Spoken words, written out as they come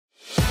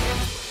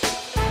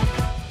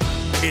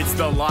It's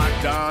the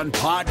Locked On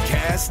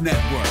Podcast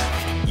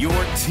Network, your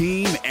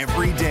team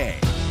every day.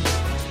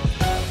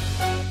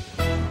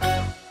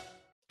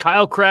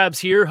 Kyle Krabs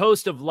here,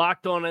 host of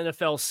Locked On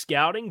NFL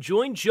Scouting.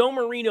 Join Joe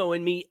Marino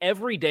and me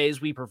every day as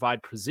we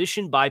provide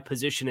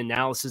position-by-position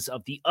analysis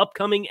of the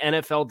upcoming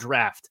NFL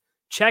Draft.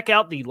 Check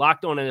out the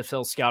Locked On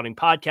NFL Scouting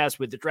podcast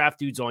with the Draft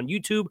Dudes on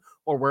YouTube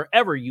or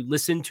wherever you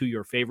listen to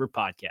your favorite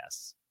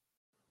podcasts.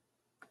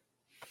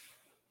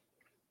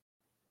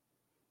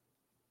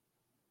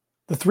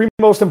 The three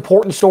most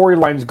important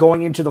storylines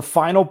going into the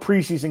final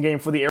preseason game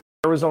for the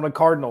Arizona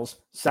Cardinals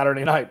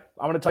Saturday night.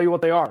 I'm going to tell you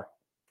what they are.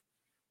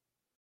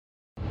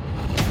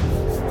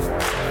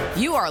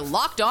 You are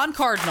Locked On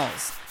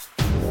Cardinals,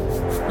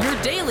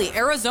 your daily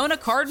Arizona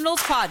Cardinals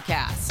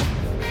podcast.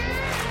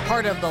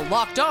 Part of the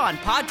Locked On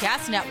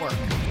Podcast Network,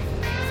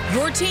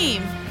 your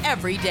team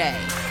every day.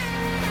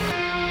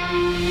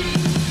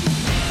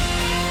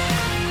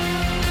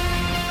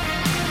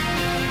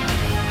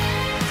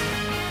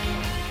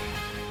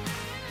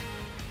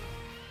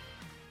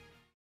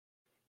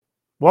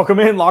 Welcome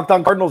in, Locked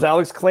On Cardinals.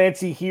 Alex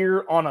Clancy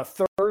here on a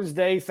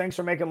Thursday. Thanks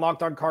for making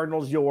Locked On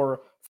Cardinals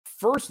your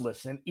first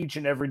listen each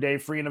and every day,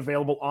 free and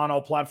available on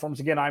all platforms.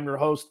 Again, I'm your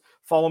host.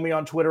 Follow me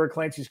on Twitter at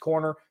Clancy's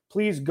Corner.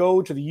 Please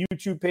go to the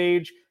YouTube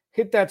page,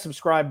 hit that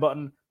subscribe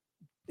button,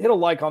 hit a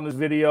like on this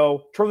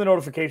video, turn the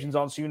notifications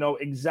on so you know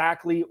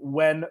exactly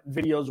when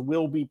videos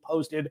will be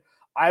posted.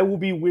 I will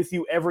be with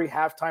you every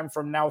halftime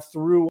from now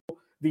through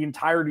the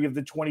entirety of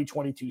the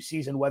 2022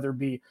 season, whether it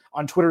be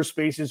on Twitter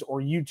Spaces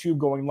or YouTube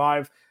going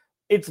live.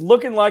 It's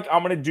looking like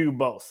I'm going to do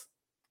both.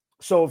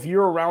 So if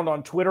you're around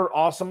on Twitter,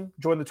 awesome.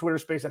 Join the Twitter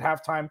space at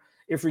halftime.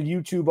 If you're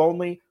YouTube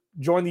only,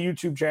 join the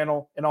YouTube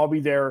channel, and I'll be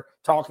there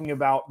talking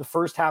about the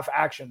first half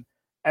action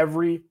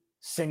every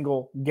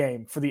single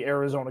game for the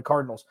Arizona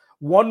Cardinals.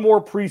 One more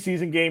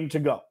preseason game to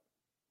go.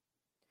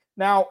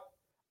 Now,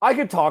 I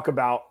could talk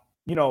about,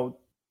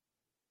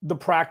 the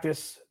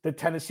practice that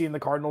Tennessee and the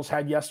Cardinals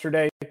had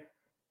yesterday.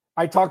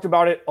 I talked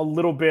about it a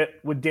little bit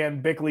with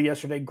Dan Bickley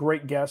yesterday.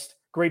 Great guest.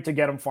 Great to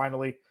get him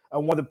finally.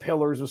 One of the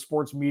pillars of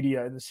sports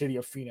media in the city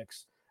of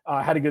Phoenix.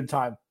 Had a good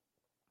time.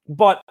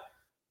 But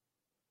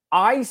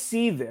I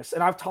see this,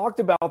 and I've talked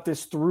about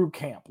this through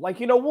camp.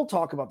 We'll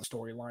talk about the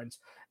storylines.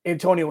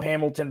 Antonio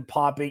Hamilton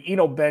popping,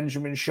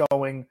 Benjamin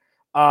showing,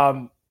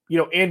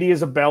 Andy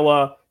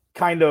Isabella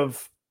kind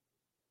of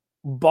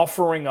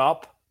buffering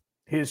up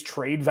his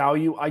trade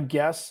value, I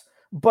guess.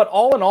 But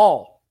all in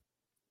all,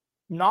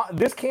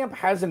 this camp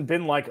hasn't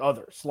been like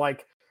others.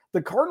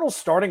 The Cardinals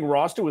starting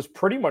roster was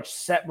pretty much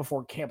set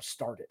before camp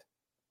started.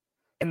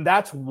 And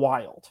that's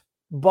wild.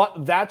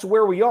 But that's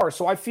where we are.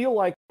 So I feel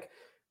like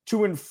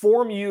to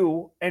inform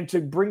you and to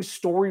bring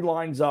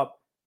storylines up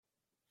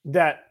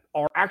that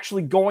are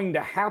actually going to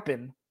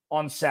happen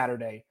on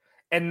Saturday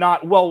and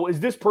not,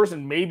 is this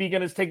person maybe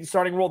going to take the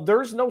starting role?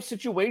 There's no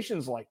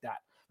situations like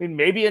that. I mean,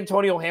 maybe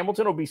Antonio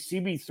Hamilton will be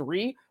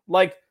CB3.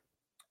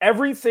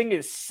 Everything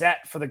is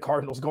set for the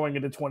Cardinals going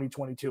into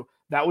 2022.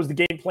 That was the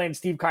game plan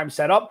Steve Keim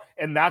set up,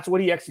 and that's what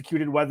he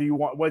executed, whether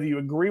you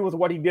agree with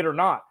what he did or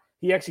not.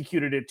 He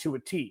executed it to a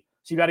T.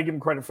 So you got to give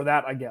him credit for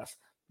that, I guess.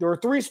 There are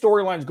three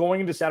storylines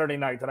going into Saturday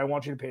night that I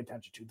want you to pay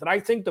attention to, that I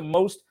think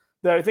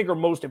are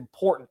most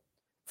important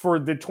for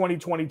the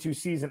 2022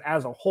 season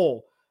as a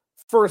whole.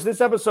 First,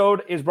 this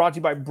episode is brought to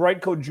you by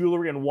Brightco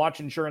Jewelry and Watch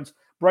Insurance.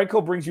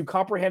 Brightco brings you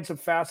comprehensive,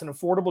 fast, and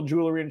affordable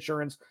jewelry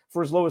insurance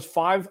for as low as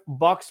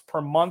 $5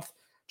 per month.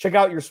 Check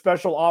out your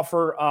special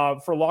offer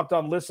for Locked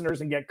On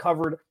listeners and get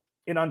covered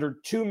in under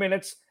 2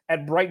 minutes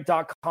at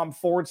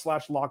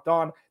bright.com/locked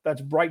on. That's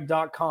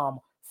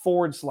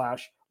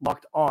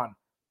bright.com/locked on.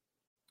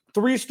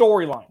 Three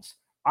storylines.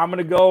 I'm going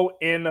to go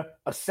in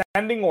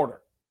ascending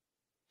order.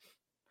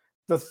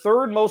 The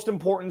third most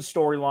important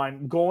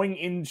storyline going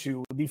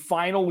into the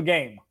final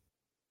game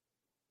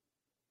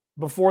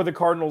before the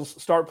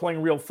Cardinals start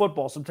playing real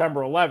football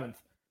September 11th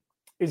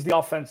is the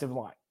offensive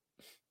line.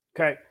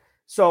 Okay.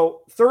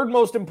 So third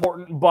most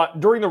important, but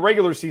during the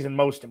regular season,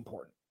 most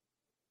important.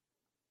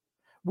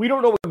 We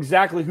don't know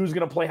exactly who's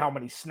going to play how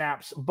many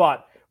snaps,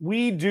 but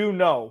we do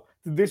know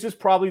that this is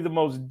probably the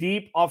most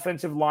deep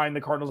offensive line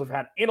the Cardinals have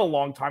had in a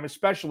long time,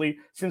 especially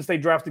since they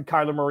drafted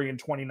Kyler Murray in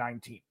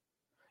 2019.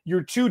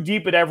 You're too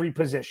deep at every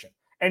position.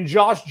 And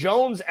Josh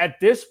Jones at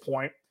this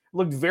point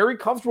looked very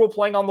comfortable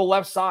playing on the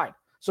left side.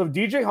 So if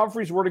DJ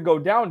Humphries were to go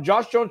down,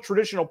 Josh Jones'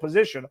 traditional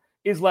position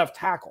is left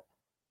tackle.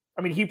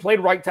 I mean, he played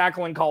right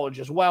tackle in college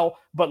as well,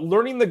 but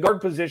learning the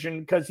guard position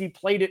because he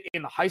played it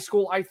in high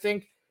school, I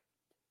think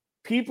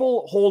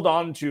people hold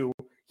on to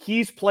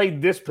he's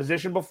played this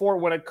position before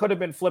when it could have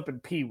been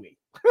flipping Pee-wee.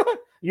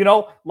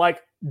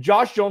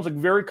 Josh Jones looked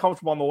very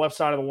comfortable on the left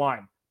side of the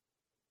line.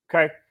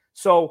 Okay,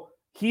 so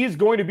he is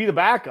going to be the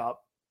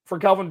backup for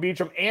Kelvin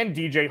Beachum and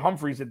DJ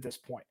Humphries at this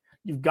point.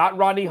 You've got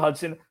Rodney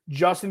Hudson.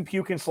 Justin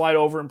Pugh can slide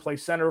over and play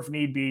center if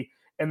need be.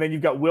 And then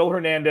you've got Will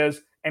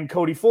Hernandez and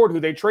Cody Ford, who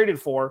they traded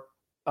for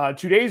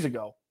 2 days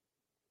ago.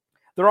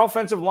 Their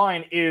offensive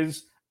line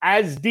is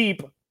as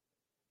deep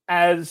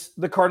as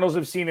the Cardinals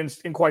have seen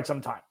in quite some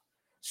time.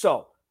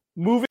 So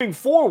moving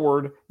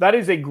forward, that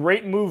is a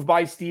great move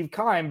by Steve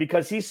Keim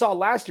because he saw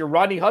last year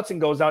Rodney Hudson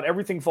goes out,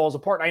 everything falls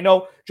apart. I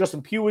know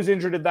Justin Pugh was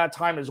injured at that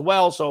time as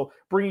well, so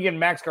bringing in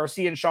Max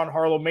Garcia and Sean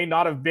Harlow may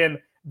not have been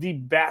the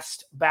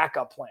best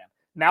backup plan.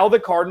 Now the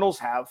Cardinals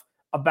have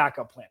a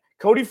backup plan.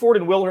 Cody Ford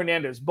and Will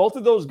Hernandez, both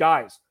of those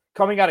guys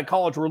coming out of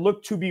college were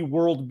looked to be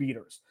world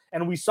beaters.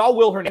 And we saw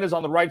Will Hernandez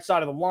on the right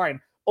side of the line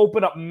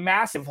open up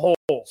massive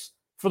holes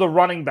for the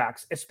running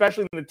backs,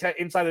 especially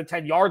inside the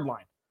 10-yard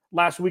line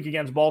last week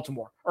against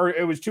Baltimore. Or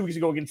it was 2 weeks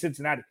ago against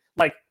Cincinnati.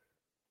 Like,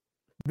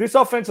 this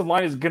offensive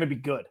line is going to be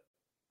good.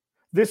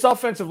 This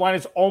offensive line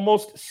is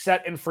almost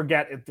set and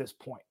forget at this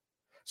point.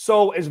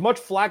 So as much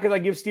flack as I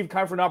give Steve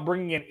Keim for not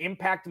bringing in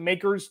impact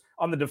makers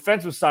on the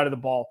defensive side of the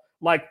ball,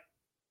 like,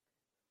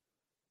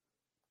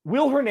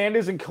 Will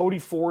Hernandez and Cody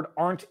Ford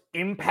aren't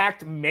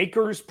impact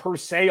makers per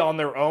se on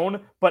their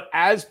own, but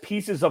as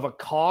pieces of a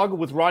cog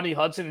with Rodney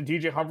Hudson and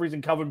DJ Humphries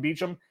and Kelvin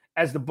Beachum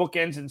as the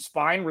bookends and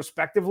spine,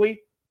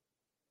 respectively,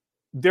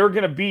 they're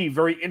going to be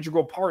very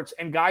integral parts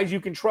and guys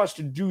you can trust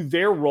to do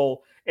their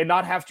role and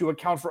not have to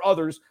account for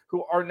others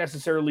who aren't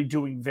necessarily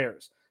doing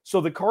theirs. So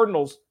the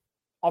Cardinals,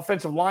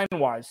 offensive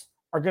line-wise,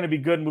 are going to be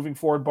good moving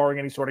forward, barring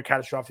any sort of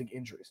catastrophic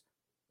injuries.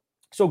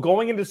 So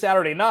going into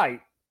Saturday night,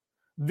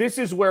 this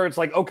is where it's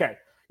like, okay,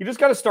 you just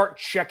got to start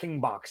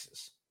checking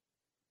boxes.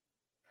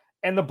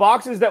 And the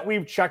boxes that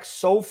we've checked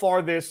so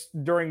far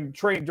during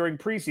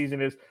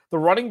preseason is the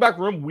running back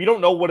room. We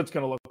don't know what it's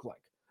going to look like,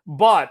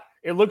 but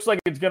it looks like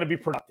it's going to be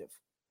productive.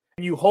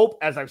 And you hope,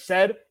 as I've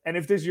said, and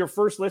if this is your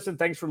first listen,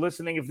 thanks for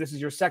listening. If this is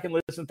your second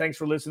listen, thanks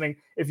for listening.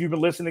 If you've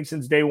been listening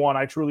since day one,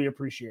 I truly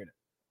appreciate it.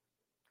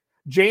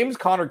 James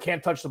Conner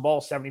can't touch the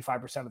ball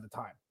 75% of the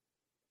time.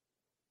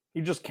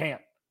 He just can't.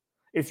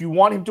 If you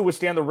want him to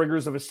withstand the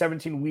rigors of a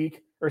 17-game,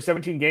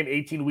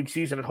 18-week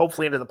season and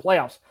hopefully into the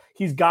playoffs,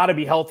 he's got to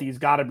be healthy. He's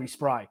got to be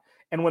spry.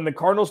 And when the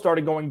Cardinals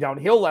started going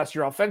downhill last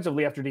year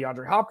offensively after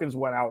DeAndre Hopkins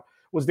went out,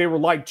 was they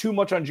relied too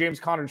much on James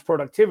Conner's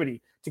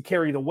productivity to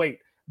carry the weight.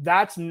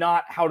 That's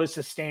not how to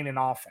sustain an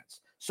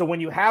offense. So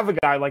when you have a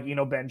guy like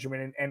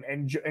Benjamin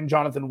and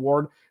Jonathan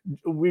Ward,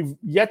 we've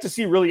yet to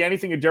see really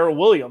anything of Darrell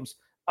Williams.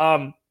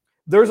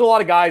 There's a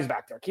lot of guys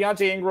back there.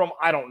 Keontae Ingram,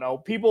 I don't know.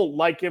 People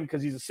like him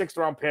because he's a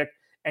 6th-round pick.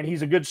 And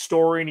he's a good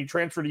story, and he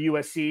transferred to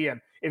USC.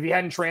 And if he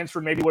hadn't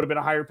transferred, maybe it would have been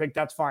a higher pick.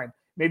 That's fine.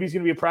 Maybe he's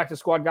going to be a practice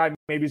squad guy.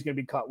 Maybe he's going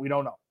to be cut. We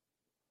don't know.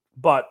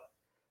 But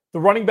the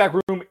running back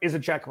room is a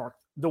check mark.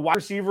 The wide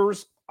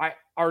receivers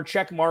are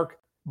check mark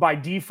by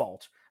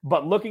default.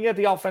 But looking at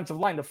the offensive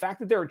line, the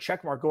fact that they're a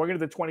check mark going into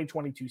the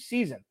 2022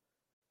 season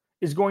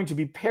is going to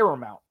be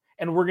paramount.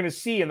 And we're going to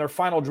see in their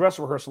final dress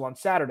rehearsal on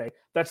Saturday,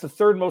 that's the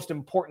third most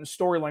important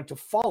storyline to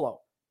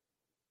follow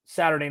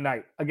Saturday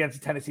night against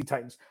the Tennessee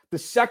Titans. The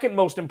second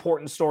most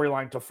important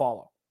storyline to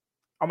follow,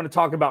 I'm going to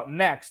talk about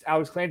next.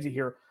 Alex Clancy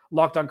here,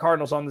 Locked on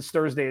Cardinals on this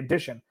Thursday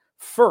edition.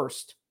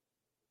 First,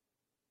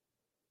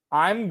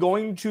 I'm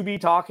going to be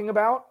talking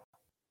about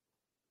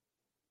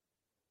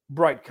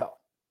Brightco.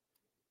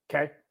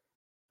 Okay?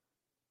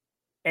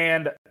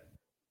 And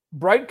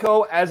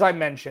Brightco, as I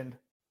mentioned,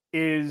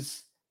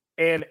 it's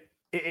a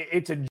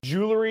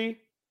jewelry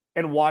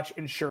and watch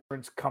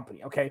insurance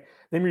company, okay?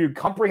 They give you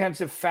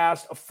comprehensive,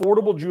 fast,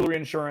 affordable jewelry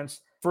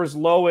insurance for as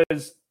low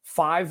as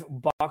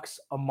 $5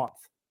 a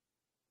month,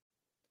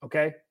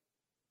 okay?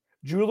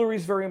 Jewelry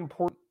is very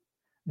important.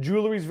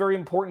 Jewelry is very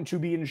important to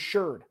be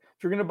insured.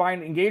 If you're going to buy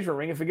an engagement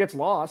ring, if it gets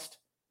lost,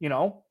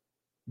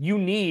 you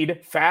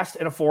need fast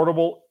and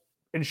affordable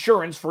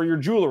insurance for your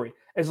jewelry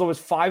as low as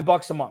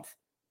 $5 a month.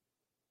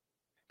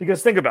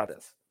 Because think about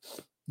this.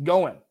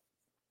 Go in,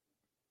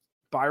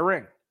 buy a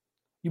ring,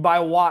 you buy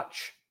a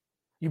watch,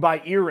 you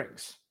buy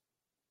earrings,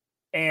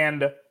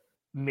 and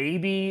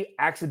maybe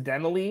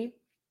accidentally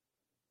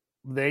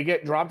they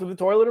get dropped in the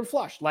toilet and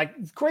flushed.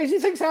 Like, crazy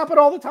things happen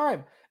all the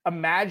time.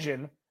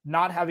 Imagine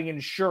not having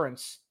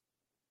insurance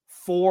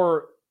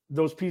for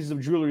those pieces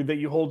of jewelry that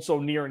you hold so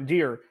near and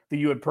dear that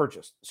you had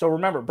purchased. So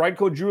remember,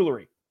 Brightco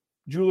jewelry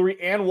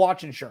and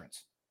watch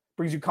insurance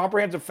brings you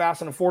comprehensive,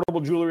 fast, and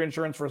affordable jewelry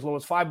insurance for as low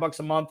as $5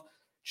 a month.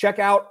 Check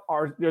out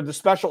the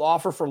special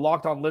offer for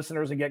Locked On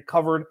listeners and get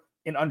covered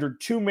in under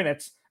 2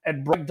 minutes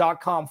at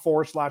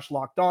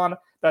bright.com/locked on.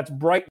 That's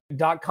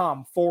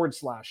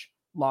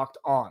bright.com/locked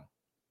on.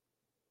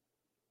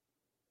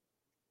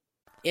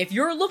 If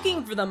you're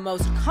looking for the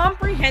most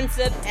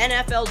comprehensive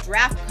NFL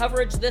draft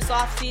coverage this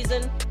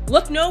offseason,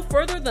 look no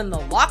further than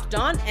the Locked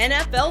On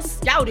NFL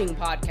Scouting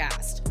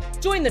Podcast.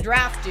 Join the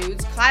draft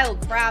dudes, Kyle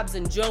Krabs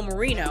and Joe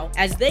Marino,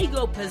 as they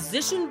go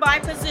position by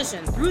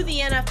position through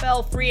the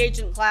NFL free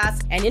agent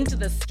class and into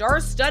the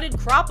star-studded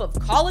crop of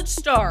college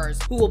stars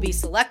who will be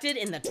selected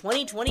in the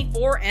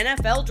 2024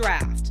 NFL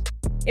Draft.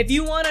 If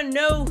you want to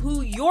know who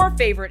your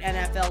favorite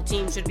NFL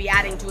team should be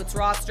adding to its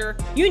roster,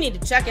 you need to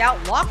check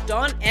out Locked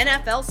On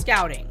NFL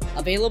Scouting,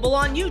 available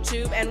on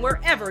YouTube and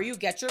wherever you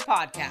get your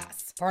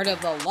podcasts. Part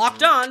of the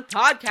Locked On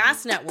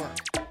Podcast Network,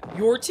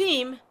 your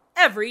team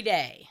every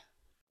day.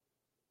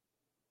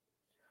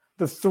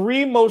 the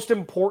three most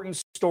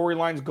important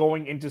storylines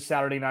going into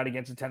Saturday night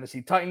against the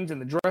Tennessee Titans and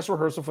the dress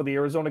rehearsal for the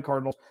Arizona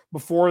Cardinals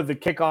before the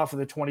kickoff of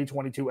the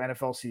 2022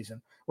 NFL season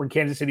when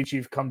Kansas City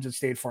Chiefs come to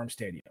State Farm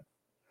Stadium.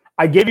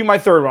 I gave you my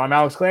third one. I'm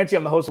Alex Clancy.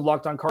 I'm the host of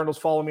Locked On Cardinals.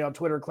 Follow me on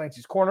Twitter at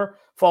Clancy's Corner.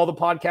 Follow the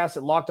podcast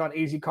at Locked On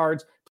AZ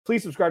Cards.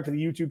 Please subscribe to the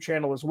YouTube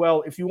channel as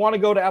well. If you want to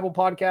go to Apple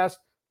Podcasts,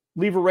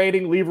 leave a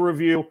rating, leave a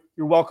review.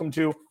 You're welcome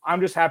to. I'm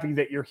just happy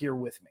that you're here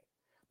with me.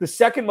 The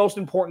second most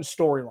important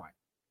storyline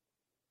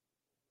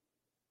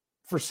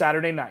for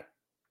Saturday night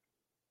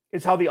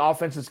is how the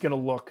offense is going to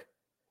look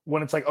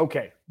when it's like,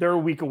 okay, they're a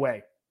week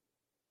away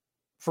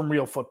from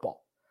real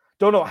football.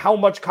 Don't know how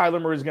much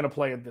Kyler Murray is going to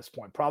play at this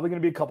point. Probably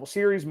going to be a couple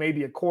series,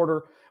 maybe a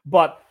quarter,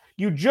 but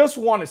you just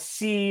want to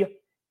see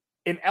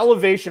an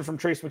elevation from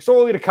Trace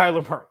McSorley to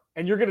Kyler Murray,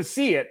 and you're going to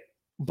see it,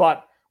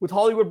 but with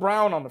Hollywood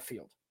Brown on the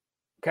field,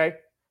 okay?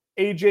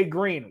 AJ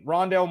Green,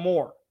 Rondale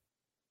Moore,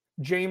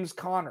 James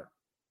Conner.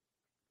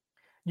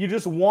 You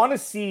just want to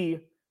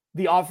see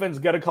the offense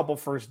get a couple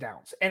first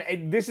downs.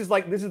 And this is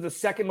the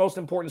second most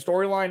important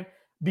storyline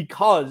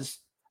because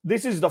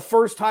this is the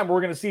first time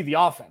we're going to see the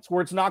offense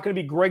where it's not going to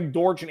be Greg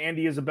Dortch and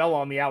Andy Isabella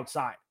on the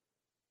outside.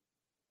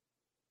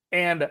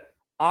 And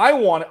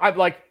the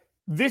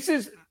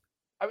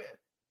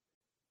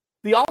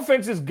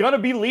offense is going to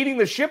be leading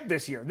the ship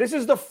this year. This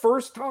is the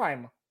first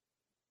time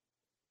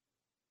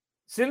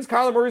since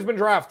Kyler Murray's been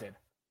drafted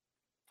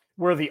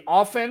where the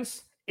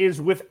offense is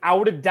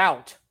without a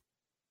doubt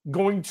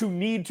going to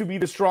need to be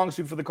the strong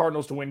suit for the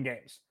Cardinals to win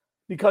games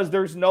because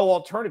there's no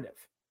alternative.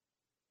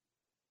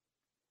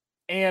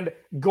 And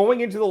going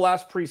into the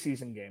last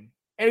preseason game,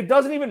 and it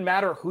doesn't even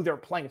matter who they're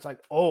playing. It's like,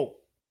 oh,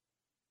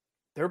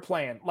 they're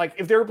playing. Like,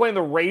 if they were playing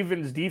the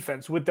Ravens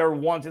defense with their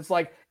ones, it's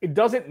like, it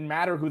doesn't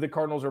matter who the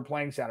Cardinals are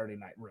playing Saturday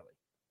night, really.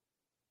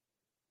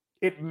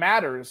 It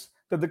matters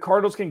that the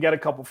Cardinals can get a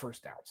couple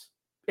first downs.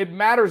 It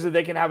matters that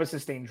they can have a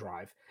sustained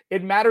drive.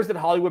 It matters that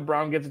Hollywood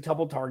Brown gets a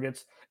couple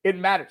targets. It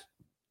matters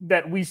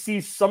that we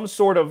see some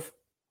sort of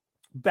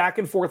back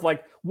and forth,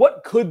 like,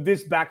 what could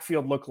this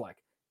backfield look like?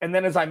 And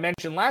then, as I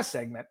mentioned last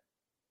segment,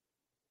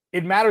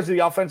 it matters that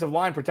the offensive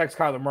line protects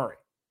Kyler Murray.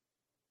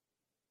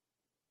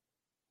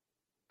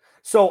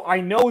 So I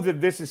know that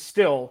this is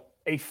still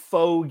a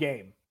faux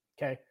game,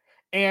 okay?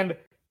 And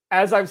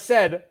as I've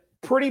said,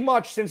 pretty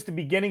much since the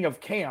beginning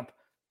of camp,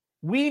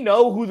 we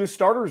know who the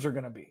starters are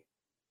going to be.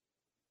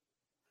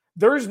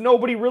 There's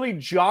nobody really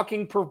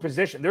jockeying per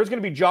position. There's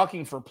going to be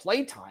jockeying for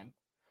playtime,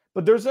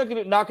 but there's not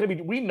going to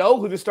be, we know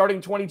who the starting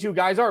 22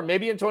 guys are.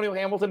 Maybe Antonio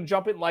Hamilton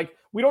jump in. Like,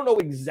 we don't know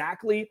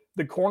exactly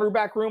the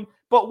cornerback room,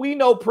 but we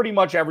know pretty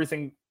much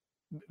everything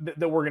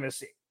that we're going to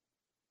see.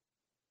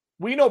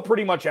 We know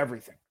pretty much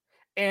everything.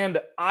 And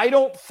I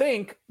don't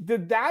think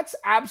that that's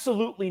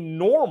absolutely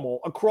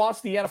normal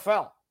across the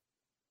NFL.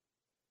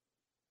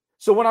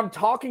 So when I'm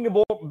talking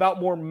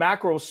about more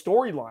macro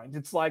storylines,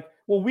 it's like,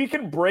 well, we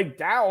can break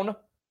down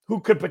who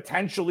could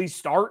potentially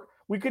start.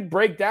 We could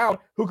break down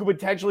who could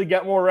potentially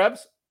get more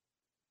reps.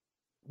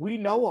 We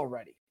know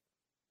already,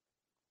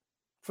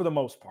 for the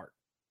most part.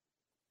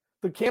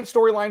 The camp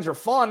storylines are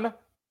fun,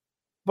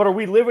 but are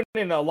we living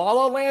in a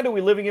la-la land, or are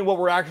we living in what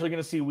we're actually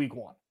going to see week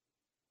one?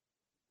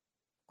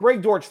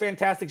 Greg Dortch,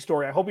 fantastic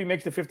story. I hope he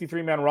makes the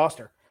 53-man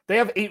roster. They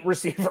have 8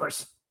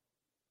 receivers.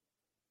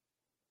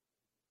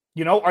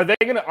 You know, are they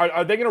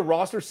gonna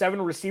roster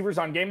 7 receivers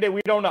on game day?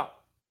 We don't know.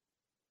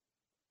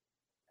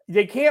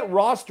 They can't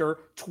roster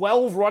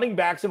 12 running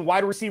backs and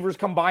wide receivers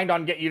combined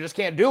on game. You just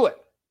can't do it.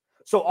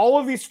 So all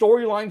of these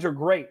storylines are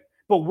great,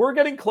 but we're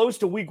getting close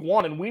to week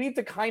one, and we need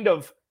to kind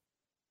of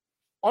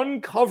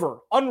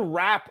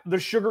unwrap the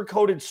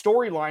sugar-coated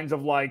storylines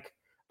of like,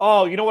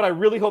 oh, you know what? I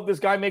really hope this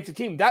guy makes a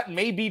team. That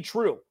may be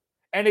true,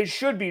 and it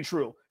should be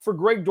true for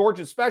Greg Dortch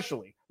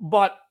especially.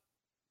 But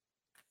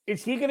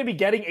is he going to be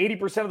getting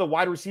 80% of the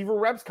wide receiver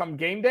reps come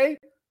game day?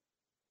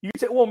 You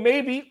say, well,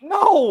 maybe.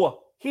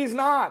 No, he's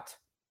not.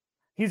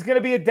 He's going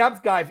to be a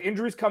depth guy. If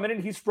injuries come in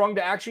and he's sprung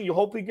to action, you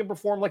hope he can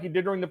perform like he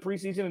did during the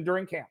preseason and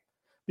during camp,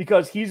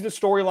 because he's the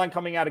storyline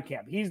coming out of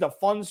camp. He's the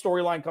fun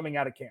storyline coming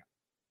out of camp.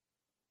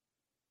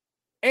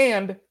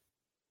 And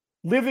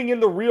living in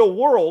the real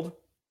world,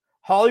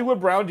 Hollywood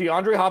Brown,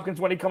 DeAndre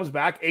Hopkins when he comes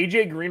back,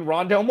 AJ Green,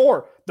 Rondale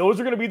Moore. Those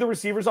are going to be the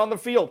receivers on the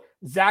field.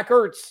 Zach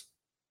Ertz.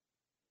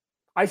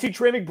 I see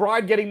Trey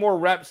McBride getting more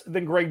reps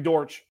than Greg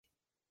Dortch.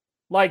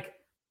 Like,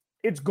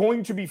 it's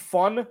going to be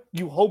fun.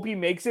 You hope he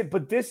makes it,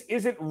 but this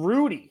isn't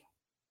Rudy.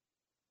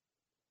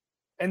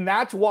 And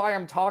that's why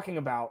I'm talking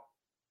about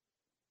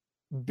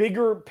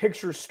bigger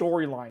picture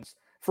storylines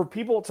for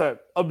people to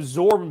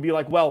absorb and be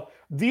like, well,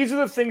 these are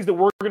the things that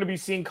we're going to be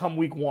seeing come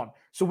week one.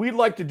 So we'd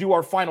like to do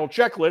our final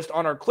checklist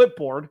on our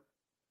clipboard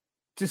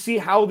to see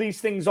how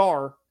these things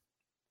are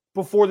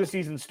before the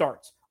season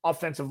starts.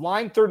 Offensive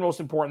line, third most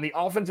important. The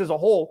offense as a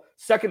whole,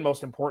 second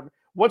most important.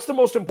 What's the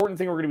most important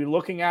thing we're going to be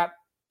looking at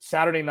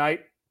Saturday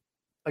night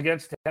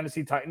against the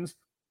Tennessee Titans?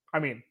 I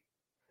mean,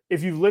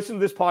 if you've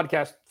listened to this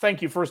podcast,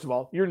 thank you, first of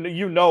all.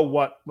 You know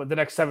what the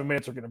next 7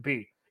 minutes are going to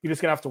be. You're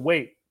just going to have to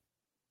wait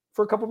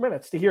for a couple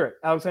minutes to hear it.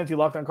 Alex Clancy,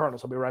 Locked On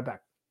Cardinals. I'll be right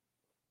back.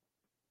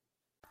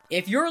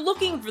 If you're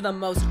looking for the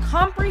most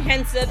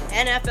comprehensive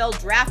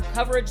NFL draft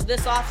coverage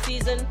this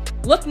offseason,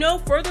 look no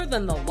further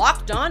than the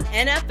Locked On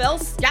NFL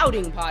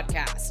Scouting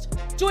Podcast.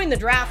 Join the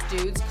draft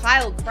dudes,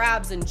 Kyle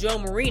Krabs and Joe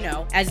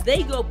Marino, as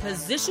they go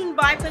position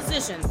by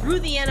position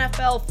through the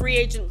NFL free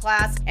agent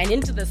class and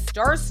into the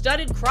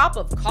star-studded crop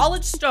of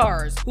college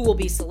stars who will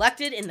be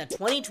selected in the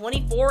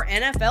 2024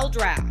 NFL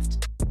Draft.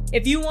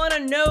 If you want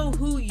to know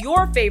who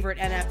your favorite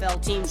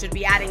NFL team should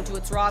be adding to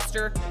its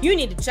roster, you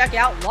need to check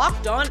out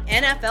Locked On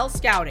NFL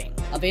Scouting,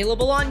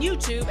 available on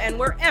YouTube and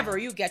wherever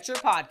you get your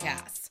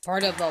podcasts.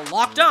 Part of the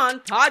Locked On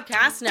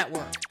Podcast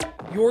Network,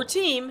 your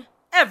team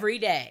every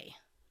day.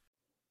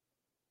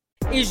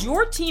 Is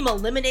your team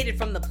eliminated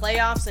from the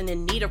playoffs and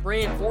in need of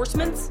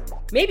reinforcements?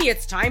 Maybe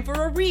it's time for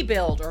a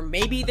rebuild, or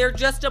maybe they're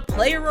just a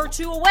player or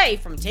two away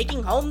from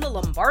taking home the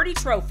Lombardi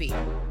Trophy.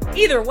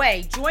 Either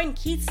way, join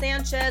Keith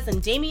Sanchez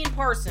and Damian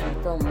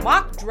Parson for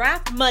Mock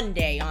Draft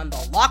Monday on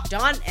the Locked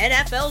On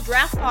NFL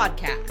Draft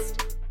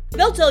Podcast.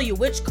 They'll tell you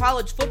which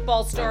college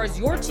football stars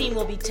your team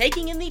will be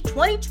taking in the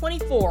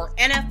 2024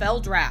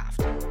 NFL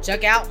Draft.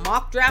 Check out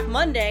Mock Draft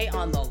Monday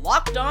on the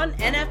Locked On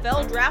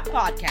NFL Draft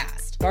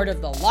Podcast, part of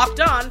the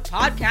Locked On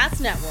Podcast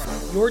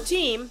Network, your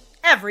team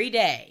every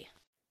day.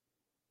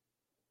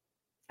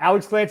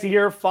 Alex Clancy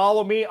here.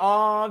 Follow me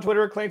on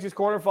Twitter at Clancy's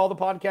Corner. Follow the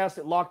podcast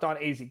at Locked On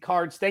AZ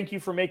Cards. Thank you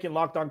for making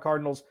Locked On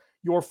Cardinals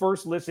your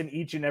first listen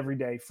each and every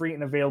day, free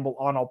and available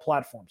on all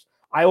platforms.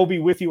 I will be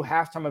with you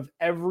halftime of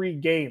every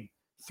game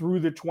through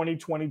the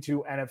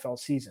 2022 NFL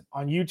season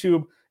on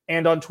YouTube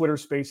and on Twitter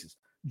Spaces.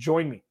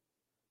 Join me.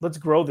 Let's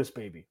grow this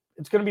baby.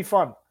 It's going to be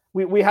fun.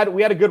 We had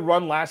a good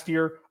run last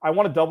year. I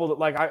want to double it.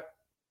 Like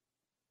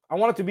I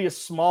want it to be a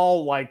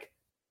small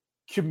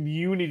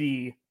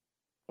community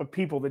of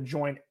people that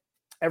join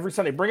every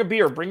Sunday. Bring a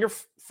beer, bring your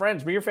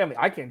friends, bring your family.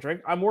 I can't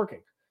drink. I'm working.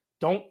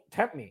 Don't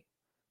tempt me.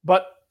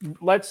 But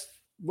let's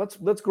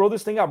grow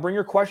this thing out. Bring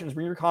your questions,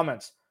 bring your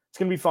comments. It's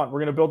going to be fun. We're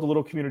going to build a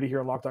little community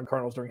here in Locked On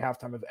Cardinals during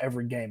halftime of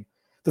every game.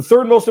 The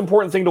third most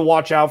important thing to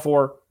watch out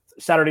for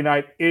Saturday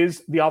night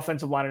is the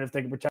offensive line, and if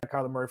they can protect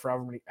Kyler Murray for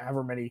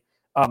however many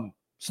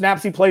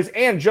snaps he plays,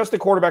 and just the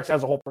quarterbacks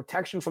as a whole.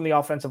 Protection from the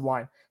offensive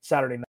line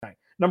Saturday night.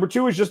 Number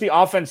two is just the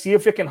offense. See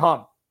if it can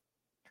hum.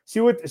 See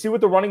what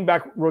the running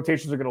back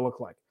rotations are going to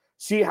look like.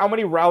 See how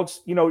many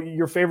routes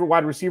your favorite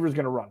wide receiver is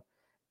going to run.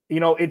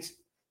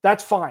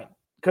 That's fine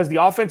because the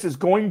offense is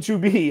going to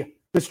be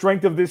the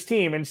strength of this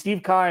team, and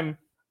Steve Keim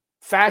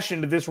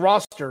fashioned this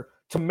roster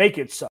to make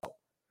it so,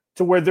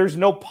 to where there's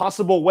no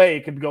possible way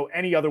it could go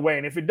any other way.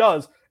 And if it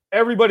does,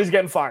 everybody's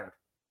getting fired.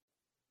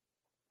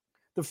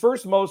 The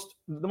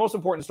most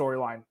important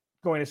storyline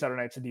going to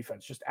Saturday night's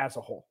defense, just as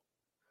a whole.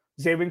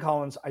 Zaven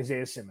Collins,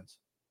 Isaiah Simmons.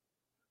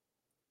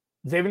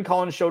 Zaven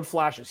Collins showed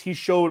flashes. He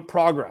showed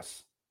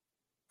progress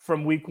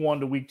from week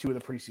 1 to week 2 of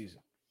the preseason.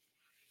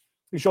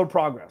 He showed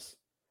progress.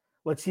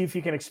 Let's see if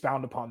he can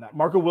expound upon that.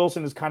 Marco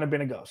Wilson has kind of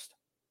been a ghost.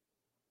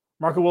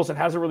 Marco Wilson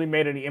hasn't really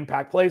made any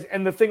impact plays.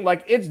 And the thing,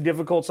 it's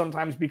difficult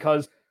sometimes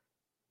because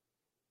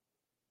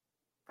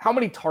how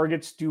many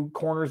targets do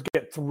corners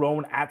get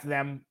thrown at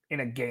them in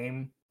a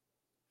game?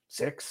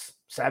 6,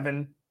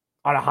 7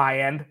 on a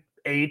high end,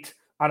 8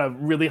 on a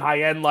really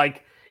high end.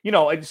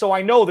 So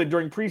I know that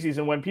during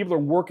preseason, when people are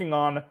working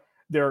on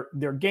their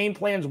game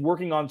plans,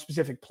 working on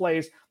specific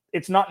plays,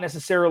 it's not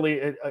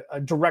necessarily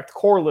a direct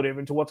correlative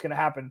into what's going to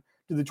happen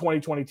to the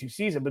 2022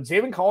 season. But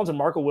Zaven Collins and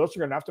Marco Wilson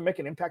are going to have to make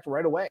an impact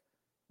right away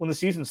when the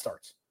season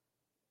starts.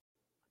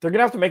 They're going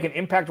to have to make an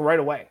impact right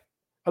away.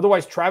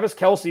 Otherwise, Travis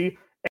Kelce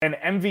and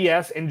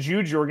MVS and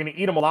Juju are going to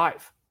eat them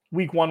alive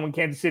week 1 when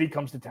Kansas City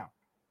comes to town.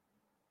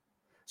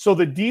 So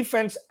the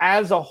defense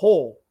as a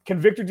whole,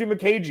 can Victor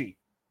Dimukeje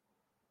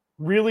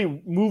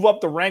really move up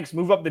the ranks,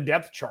 move up the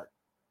depth chart?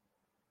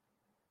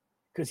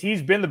 Because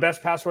he's been the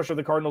best pass rusher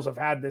the Cardinals have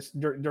had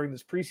during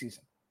this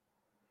preseason.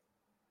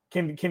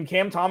 Can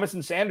Cam Thomas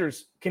and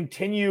Sanders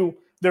continue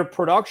their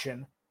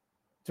production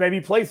to maybe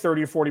play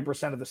 30 or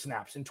 40% of the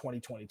snaps in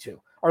 2022?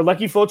 Are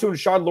Lecky Fotu and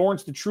Rashad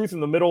Lawrence the truth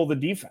in the middle of the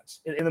defense,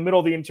 in the middle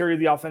of the interior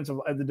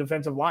of the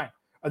defensive line?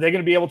 Are they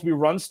going to be able to be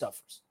run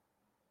stuffers?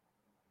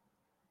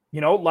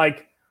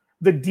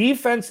 The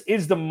defense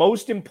is the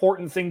most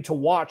important thing to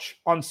watch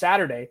on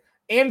Saturday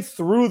and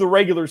through the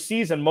regular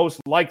season,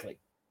 most likely.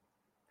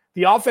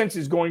 The offense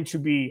is going to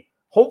be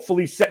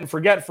hopefully set and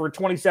forget for a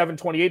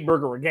 27-28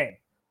 burger a game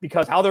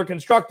because how they're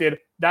constructed,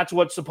 that's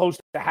what's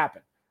supposed to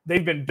happen.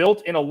 They've been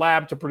built in a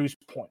lab to produce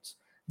points.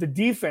 The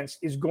defense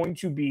is going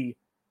to be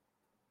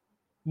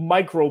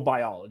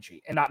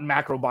microbiology and not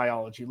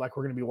macrobiology like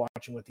we're going to be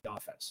watching with the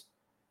offense.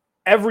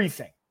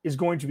 Everything is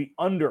going to be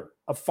under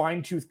a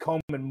fine-tooth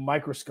comb and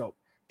microscope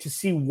to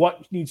see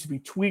what needs to be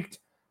tweaked,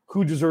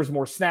 who deserves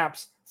more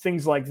snaps,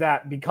 things like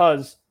that,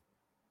 because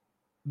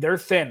they're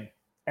thin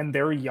and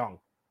they're young.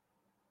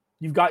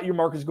 You've got your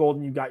Marcus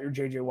Golden, you've got your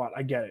J.J. Watt.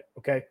 I get it,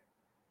 okay?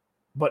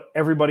 But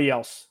everybody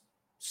else,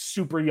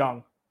 super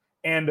young.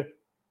 And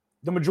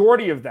the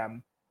majority of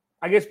them,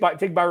 I guess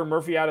take Byron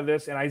Murphy out of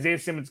this and Isaiah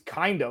Simmons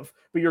kind of,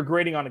 but you're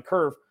grading on a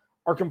curve,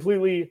 are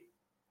completely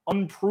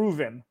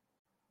unproven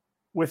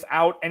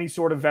without any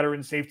sort of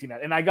veteran safety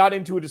net. And I got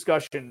into a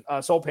discussion,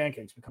 Soul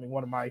Pancakes becoming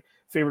one of my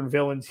favorite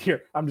villains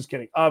here. I'm just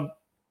kidding.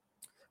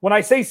 When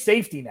I say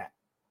safety net,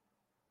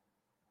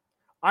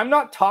 I'm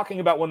not talking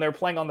about when they're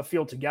playing on the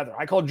field together.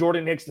 I call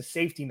Jordan Hicks the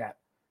safety net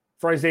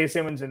for Isaiah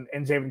Simmons and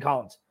Zaven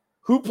Collins.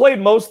 Who played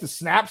most of the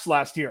snaps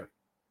last year?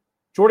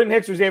 Jordan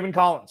Hicks or Zaven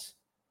Collins?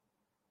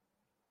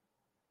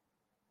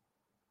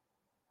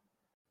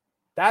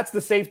 That's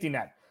the safety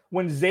net.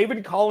 When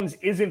Zaven Collins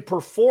isn't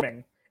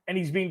performing and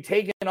he's being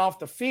taken off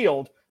the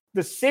field,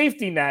 the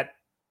safety net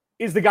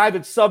is the guy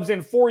that subs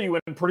in for you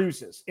and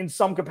produces in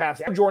some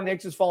capacity. Jordan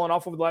Hicks has fallen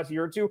off over the last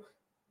year or two.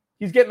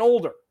 He's getting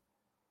older.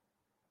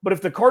 But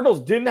if the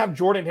Cardinals didn't have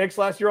Jordan Hicks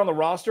last year on the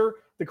roster,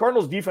 the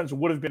Cardinals defense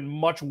would have been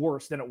much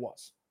worse than it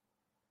was.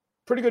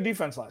 Pretty good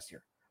defense last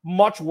year.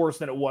 Much worse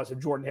than it was if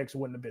Jordan Hicks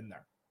wouldn't have been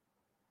there.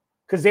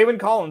 Because Zaven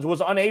Collins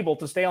was unable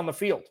to stay on the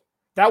field.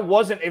 That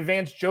wasn't a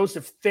Vance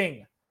Joseph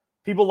thing.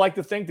 People like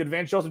to think that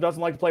Vance Joseph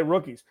doesn't like to play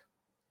rookies.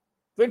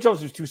 Vance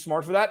Joseph's too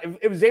smart for that.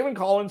 If Zaven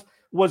Collins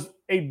was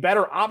a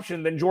better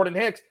option than Jordan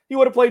Hicks, he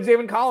would have played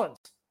Zaven Collins.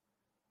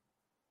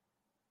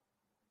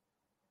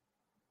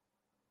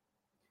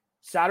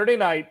 Saturday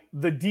night,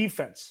 the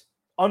defense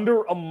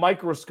under a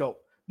microscope,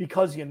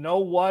 because you know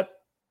what?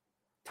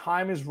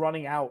 Time is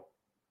running out.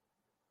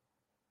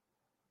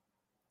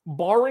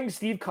 Barring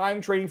Steve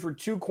Keim trading for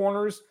 2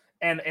 corners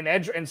and an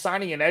edge and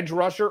signing an edge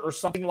rusher or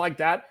something like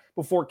that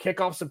before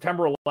kickoff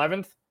September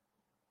 11th,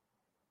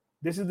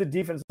 this is the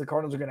defense the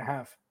Cardinals are going to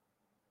have.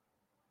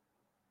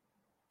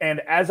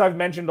 And as I've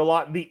mentioned a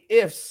lot, the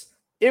ifs,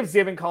 if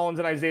Zaven Collins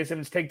and Isaiah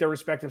Simmons take their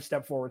respective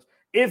step forwards,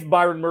 if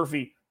Byron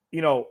Murphy,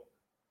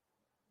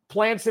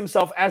 plants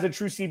himself as a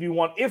true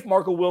CB1, if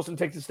Marco Wilson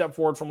takes a step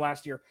forward from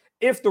last year,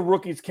 if the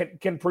rookies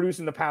can produce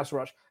in the pass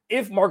rush,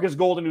 if Marcus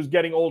Golden, who's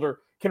getting older,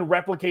 can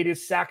replicate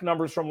his sack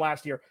numbers from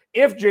last year,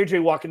 if J.J.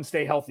 Watt can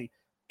stay healthy,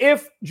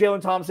 if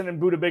Jalen Thompson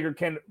and Budda Baker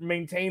can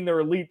maintain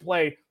their elite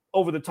play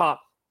over the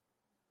top.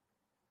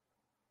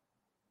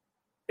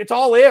 It's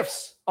all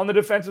ifs on the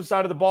defensive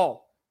side of the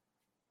ball.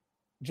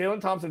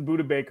 Jalen Thompson and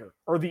Budda Baker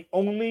are the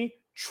only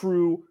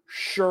true,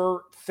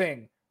 sure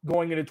thing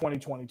going into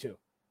 2022.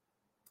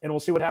 And we'll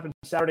see what happens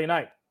Saturday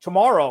night.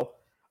 Tomorrow,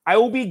 I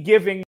will be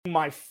giving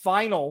my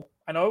final,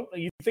 I know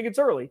you think it's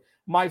early,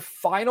 my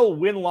final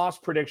win-loss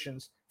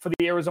predictions for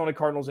the Arizona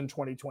Cardinals in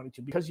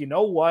 2022. Because you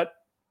know what?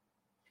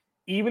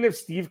 Even if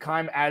Steve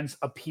Keim adds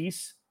a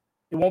piece,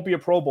 it won't be a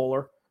Pro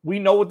Bowler. We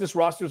know what this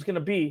roster is going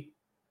to be.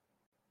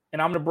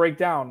 And I'm going to break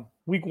down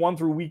week 1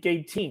 through week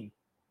 18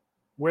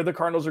 where the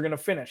Cardinals are going to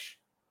finish.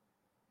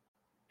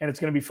 And it's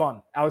going to be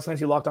fun. Alex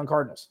Clancy, Locked On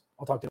Cardinals.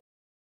 I'll talk to you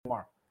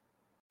tomorrow.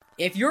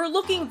 If you're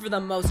looking for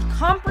the most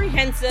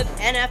comprehensive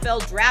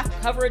NFL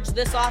draft coverage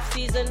this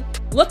offseason,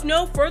 look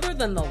no further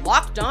than the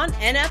Locked On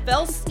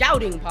NFL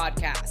Scouting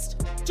Podcast.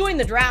 Join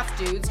the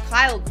draft dudes,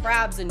 Kyle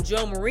Krabs and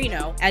Joe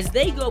Marino, as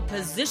they go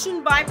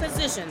position by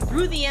position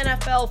through the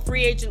NFL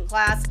free agent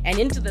class and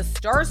into the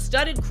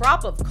star-studded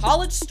crop of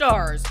college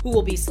stars who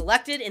will be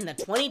selected in the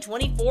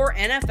 2024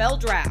 NFL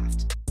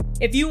Draft.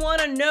 If you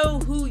want to know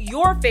who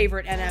your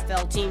favorite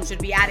NFL team should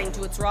be adding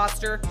to its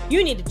roster,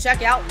 you need to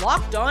check out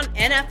Locked On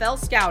NFL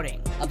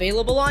Scouting,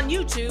 available on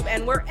YouTube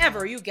and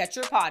wherever you get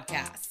your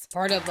podcasts.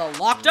 Part of the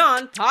Locked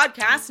On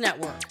Podcast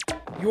Network,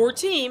 your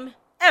team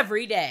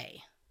every day.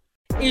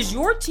 Is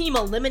your team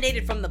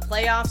eliminated from the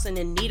playoffs and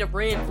in need of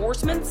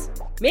reinforcements?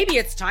 Maybe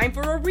it's time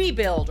for a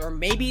rebuild, or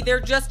maybe they're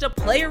just a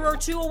player or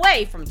two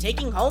away from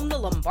taking home the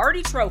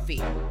Lombardi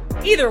Trophy.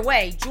 Either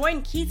way,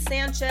 join Keith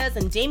Sanchez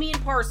and Damian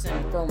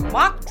Parson for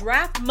Mock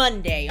Draft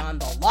Monday on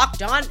the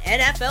Locked On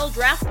NFL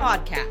Draft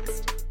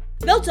Podcast.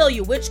 They'll tell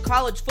you which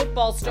college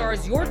football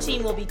stars your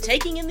team will be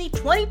taking in the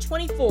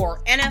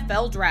 2024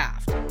 NFL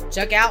Draft.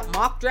 Check out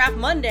Mock Draft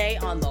Monday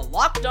on the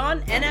Locked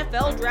On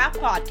NFL Draft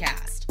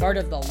Podcast, part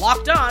of the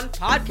Locked On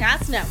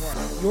Podcast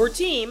Network, your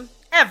team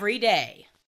every day.